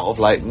we get out of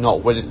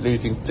not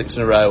losing 6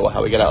 in a row, or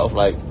how we get out of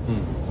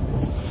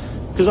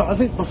Because I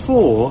think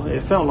before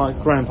it felt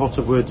like Graham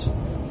Potter would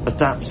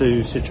adapt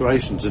to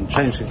situations and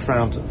change things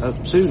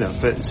around sooner,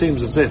 but it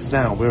seems as if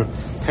now we're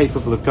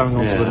capable of going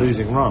on to a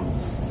losing run.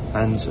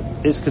 And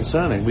it's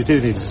concerning. We do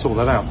need to sort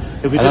that out.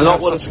 If we didn't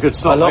have such a good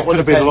start, there could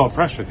have been a lot of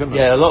pressure, couldn't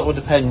there? Yeah, a lot would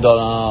depend on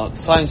our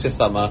signings this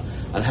summer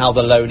and how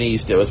the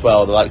loanees do as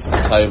well. The likes of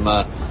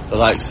Toma, the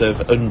likes of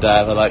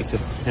Undav, the likes of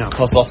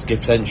Kozlowski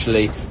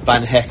potentially,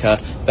 Van Hecker,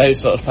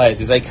 those sort of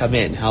players. If they come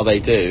in, how they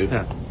do.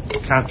 Yeah.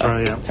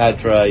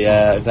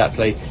 Kadra,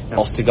 exactly. Yeah.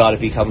 Ostergaard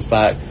if he comes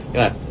back.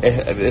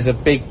 If there's a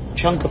big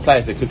chunk of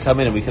players that could come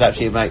in and we could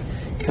actually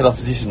kill off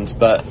positions,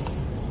 but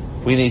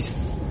we need.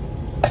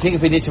 I think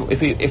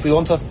if we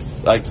want to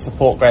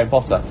support Graham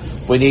Potter,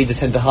 we need the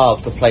centre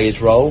half to play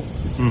his role.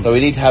 So we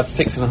need to have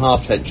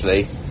 6.5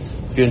 potentially.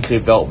 If you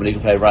include Veltman, he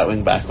can play right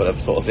wing back, whatever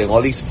sort of thing, or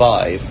at least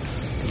 5.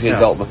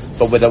 Veltman,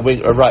 but with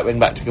a right wing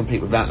back to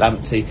compete with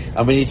Lamptey,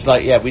 and we need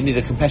to we need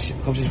a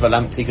competition for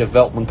Lamptey, because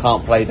Veltman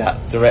can't play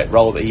that direct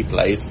role that he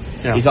plays.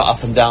 He's not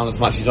up and down as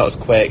much. He's not as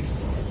quick.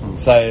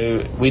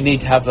 So we need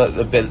to have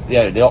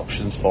the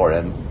options for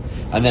him,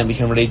 and then we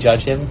can really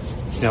judge him.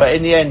 But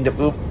in the end,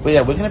 we're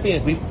going to be.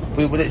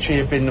 We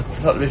literally have been in the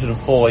top division of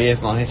 4 years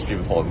in our history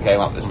before we came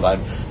up this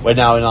time. We're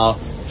now in our.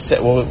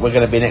 We're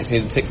going to be next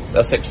season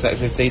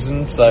sixth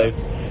season. So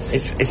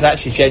it's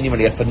actually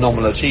genuinely a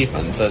phenomenal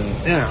achievement.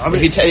 And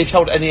if you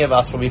told any of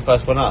us when we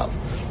first went up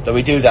that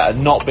we do that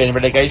and not be in a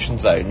relegation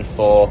zone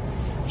from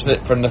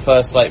the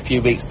first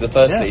few weeks of the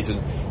first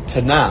season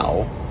to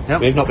now.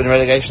 We've not been in a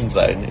relegation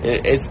zone.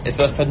 It's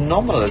a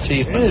phenomenal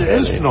achievement. It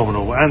is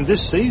phenomenal. And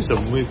this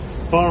season,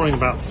 barring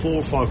about 4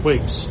 or 5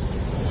 weeks,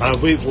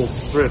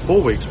 3 or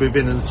 4 weeks, we've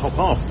been in the top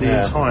half the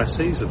entire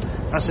season.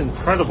 That's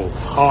incredible.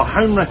 Our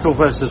home record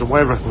versus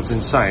away record's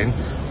insane.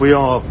 We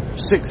are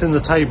 6th in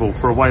the table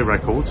for away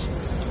records,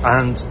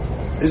 and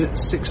is it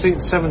 16th,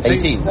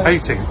 17th?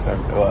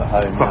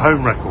 18th for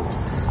home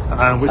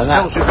record, which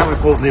tells you how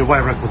important the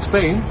away record's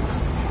been.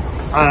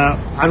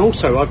 And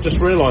also, I've just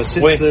realised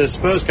since the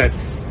Spurs game,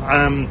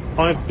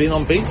 I've been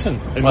unbeaten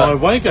in my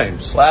away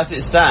games. Well, as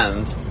it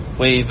stands,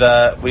 we've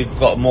got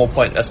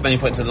as many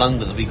points in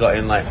London as we got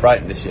in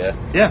Brighton this year.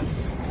 Yeah.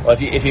 Well,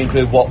 if you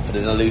include Watford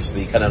in a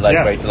loosely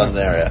Greater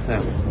London area. Yeah.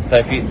 So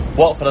if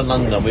Watford and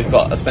London, we've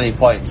got as many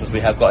points as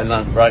we have got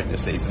in Brighton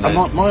this season.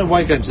 And my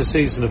away games this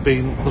season have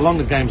been the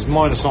London games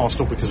minus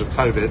Arsenal because of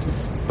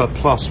COVID, but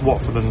plus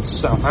Watford and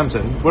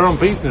Southampton. We're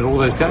unbeaten in all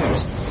those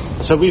games.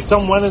 So we've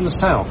done well in the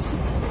South,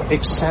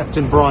 except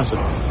in Brighton,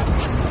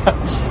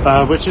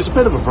 which is a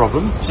bit of a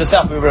problem. It's just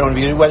that we were on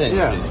the winning.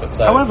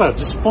 However,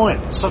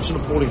 despite such an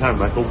appalling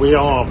home record, we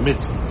are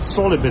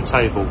solid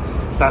mid-table.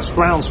 That's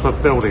grounds for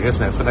building,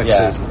 isn't it, for next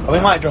season? And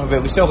we might drop a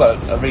bit. We've still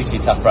got a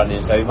reasonably tough run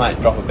in, so we might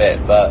drop a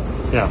bit. But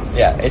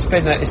it's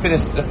been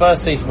the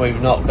first season where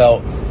we've not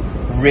felt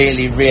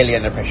really, really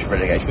under pressure for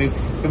relegation.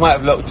 We might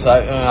have looked.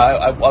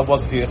 I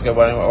was a few years ago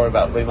worrying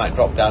about we might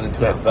drop down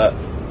into it, but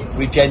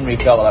we generally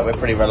felt like we're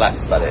pretty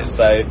relaxed about it.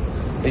 So.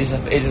 It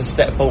is a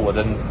step forward,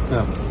 and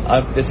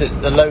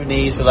the low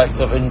knees, the likes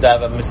of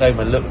Undav and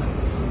Misoma,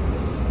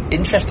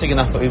 interesting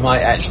enough that we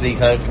might actually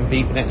kind of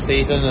compete next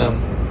season.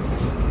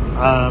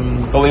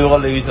 But we will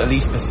lose at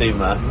least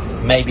Basuma,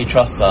 maybe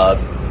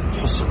Trossard,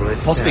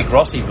 possibly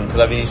Gross even,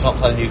 because I mean he's not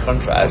signed a new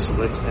contract.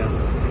 Possibly,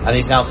 yeah. And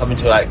he's now coming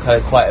to like kind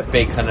of quite a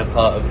big kind of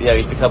part of,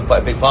 he's become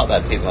quite a big part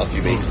of that team the last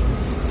few weeks.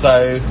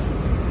 So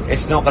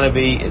it's not going to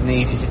be an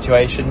easy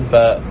situation,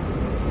 but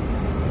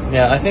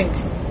I think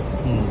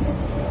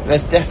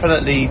there's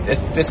definitely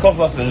this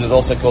confidence is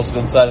also cause for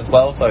concern as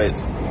well. So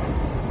it's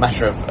a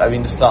matter of,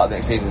 the start of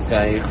next season is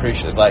going to be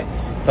crucial. It's like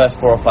first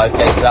 4 or 5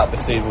 games without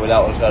Basuma,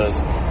 without Ochoa,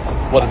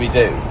 what do we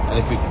do? And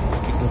if we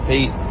can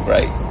compete,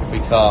 great. If we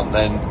can't,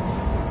 then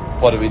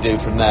what do we do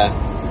from there?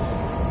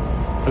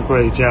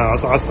 Agreed, yeah,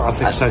 I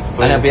think so.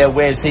 And it'll be a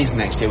weird season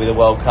next year with the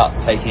World Cup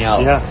taking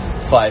out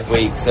 5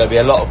 weeks. There'll be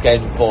a lot of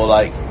games before,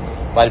 like,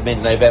 by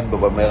mid-November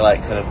when we're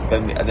like kind of,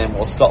 and then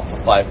we'll stop for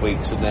 5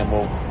 weeks and then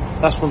we'll.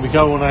 That's when we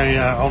go on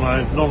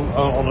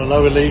a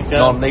lower league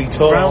non-league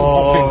tour,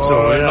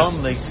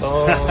 non-league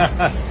tour,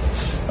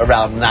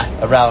 around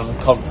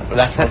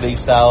National League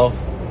style.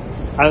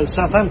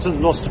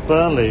 Southampton lost to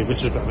Burnley, which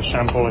is a bit of a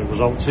shambolic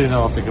result. 2-0,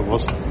 I think it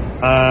was.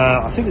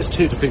 I think it's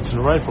 2 defeats in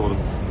a row for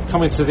them.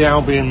 Coming to the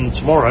Albion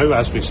tomorrow,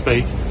 as we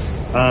speak.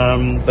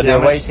 But the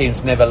away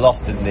teams never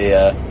lost in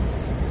the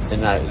in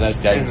those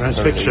games. In those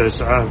fixtures,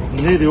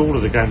 nearly all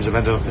of the games have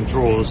ended up in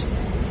draws.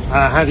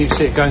 How do you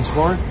see it going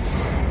tomorrow?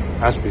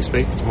 As we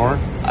speak, tomorrow.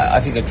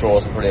 I think the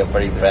draws are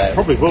pretty fair.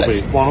 Probably will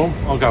be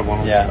 1-1. I'll go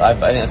 1-1. Yeah, I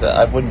think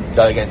I wouldn't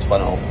go against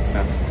 1-1.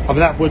 Yeah.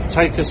 That would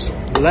take us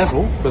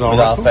level with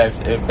our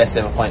best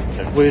ever point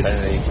with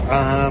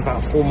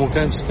about 4 more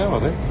games to go, I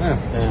think. Yeah.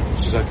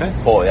 Which is okay.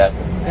 4, yeah.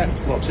 Yeah,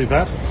 it's not too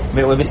bad.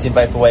 We're missing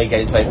both away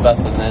games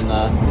first, and then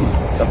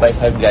got both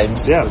home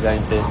games. Yeah. We're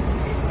going to.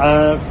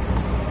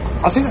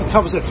 I think that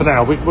covers it for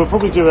now. We'll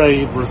probably do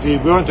a review.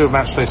 We won't do a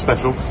matchday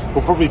special.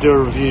 We'll probably do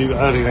a review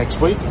early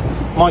next week.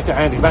 Might get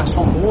Andy Bass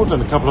on board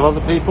and a couple of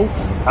other people.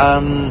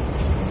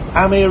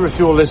 Amir, if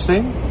you're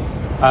listening,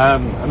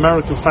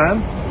 American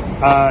fan,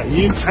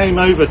 you came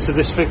over to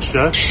this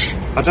fixture.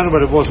 I don't know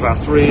what it was, about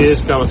 3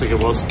 years ago, I think it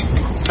was.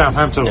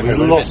 Southampton. We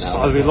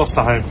lost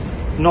at home.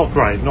 Not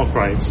great.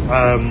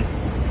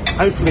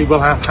 Hopefully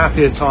we'll have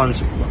happier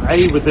times,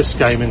 A, with this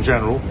game in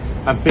general,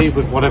 and B,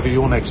 with whatever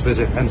your next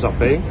visit ends up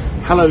being.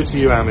 Hello to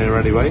you, Amir,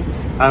 anyway.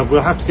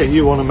 We'll have to get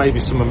you on and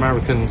maybe some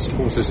American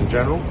supporters in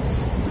general.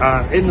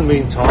 In the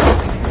meantime,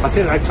 I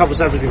think that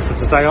covers everything for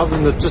today, other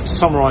than just to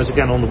summarise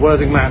again on the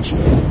Worthing match.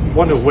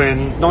 1-0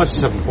 win,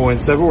 97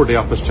 points, they're already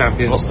up as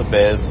champions.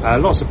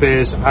 Lots of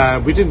beers.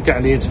 We didn't get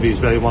any interviews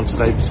with anyone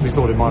today because we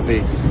thought it might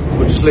be,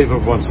 we'll just leave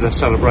everyone to their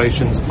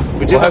celebrations.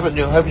 Hoping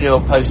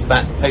you'll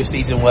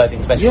post-season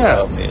Worthing special.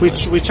 Yeah,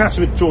 we chatted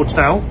with George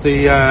Dowell,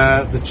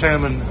 the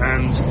chairman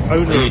and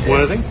owner of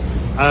Worthing.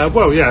 I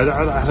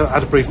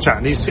had a brief chat,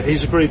 and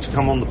he's agreed to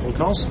come on the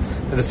podcast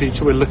in the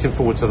future. We're looking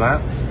forward to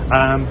that.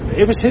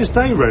 It was his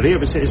day, really.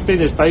 It's been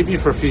his baby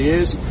for a few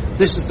years.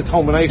 This is the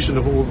culmination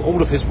of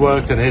all of his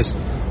work and his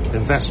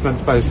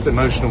investment, both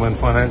emotional and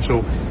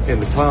financial, in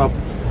the club.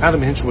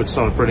 Adam Hinchelwood's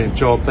done a brilliant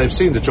job. They've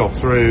seen the job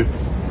through.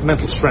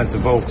 Mental strength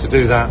involved to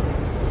do that.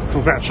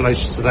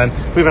 Congratulations to them.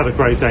 We've had a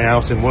great day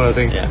out in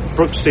Worthing. Yeah.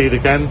 Brooksteed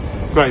again.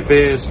 Great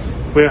beers.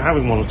 We're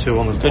having 1 or 2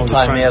 on the good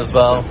time meal as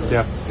well.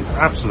 Yeah,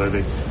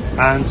 absolutely.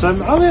 And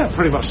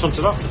pretty much sums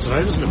it up for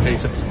today, doesn't it,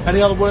 Peter?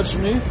 Any other words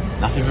from you?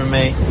 Nothing from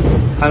me.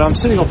 And I'm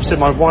sitting opposite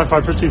my wife.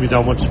 I presume you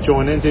don't want to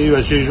join in, do you?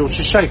 As usual,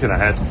 she's shaking her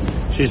head.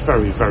 She's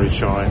very, very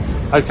shy.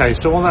 Okay,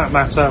 so on that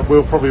matter,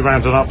 we'll probably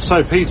round it up.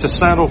 So, Peter,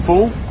 stand or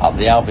fall? Up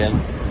the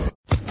Albion.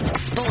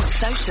 Sports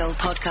Social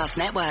Podcast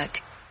Network.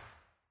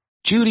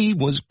 Judy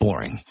was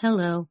boring.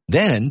 Hello.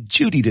 Then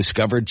Judy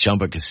discovered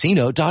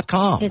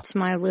ChumbaCasino.com. It's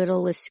my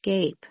little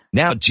escape.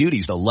 Now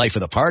Judy's the life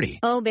of the party.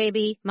 Oh,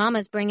 baby,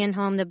 mama's bringing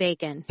home the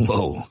bacon.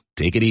 Whoa,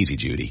 take it easy,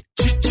 Judy.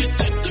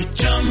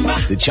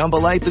 The Chumba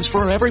life is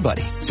for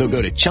everybody. So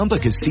go to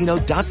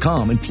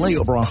ChumbaCasino.com and play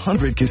over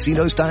 100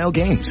 casino-style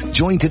games.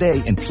 Join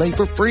today and play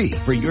for free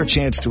for your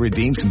chance to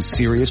redeem some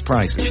serious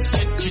prizes.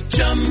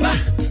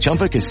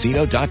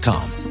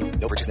 ChumbaCasino.com.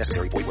 No purchase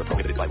necessary. Void where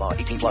prohibited by law.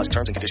 18+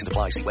 terms and conditions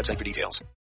apply. See website for details.